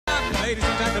Ladies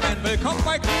and Gentlemen, willkommen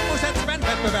bei Clean Musettes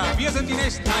Bandwettbewerb. Wir sind die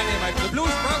nächsten Teilnehmer der Blues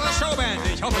Brothers Showband.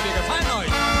 Ich hoffe, wir gefallen euch.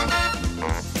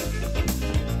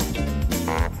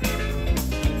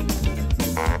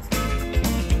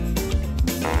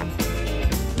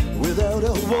 Without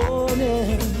a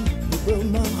warning, you broke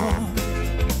my heart.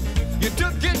 You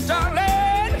took it,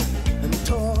 darling, and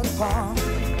tore it apart.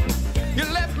 You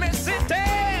left me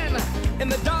sitting in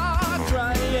the dark,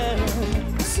 crying.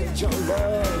 You said your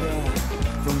love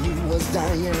from you was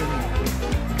dying.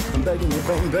 I'm begging you,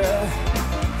 baby,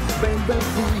 baby,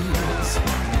 please.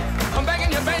 I'm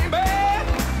begging you, baby,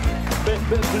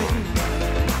 baby, please.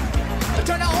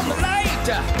 Turn on the light,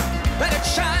 let it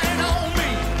shine on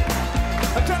me.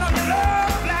 Turn on your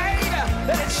love light,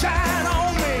 let it shine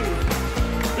on me.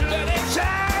 Let it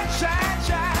shine, shine,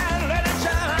 shine, let it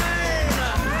shine.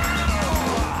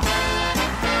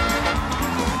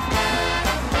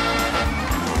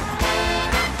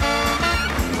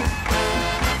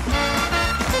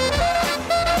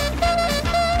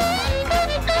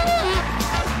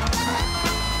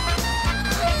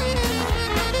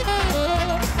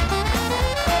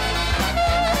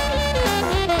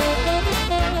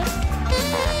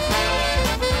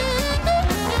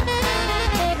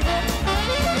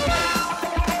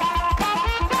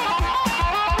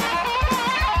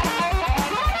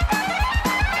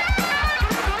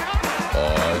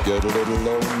 Get a little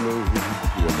lonely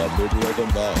in the middle of the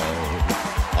night.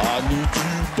 I need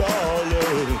you,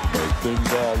 darling, make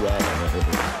things alright.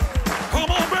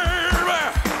 Come on, baby,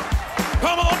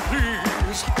 come on,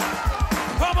 please,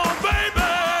 come on.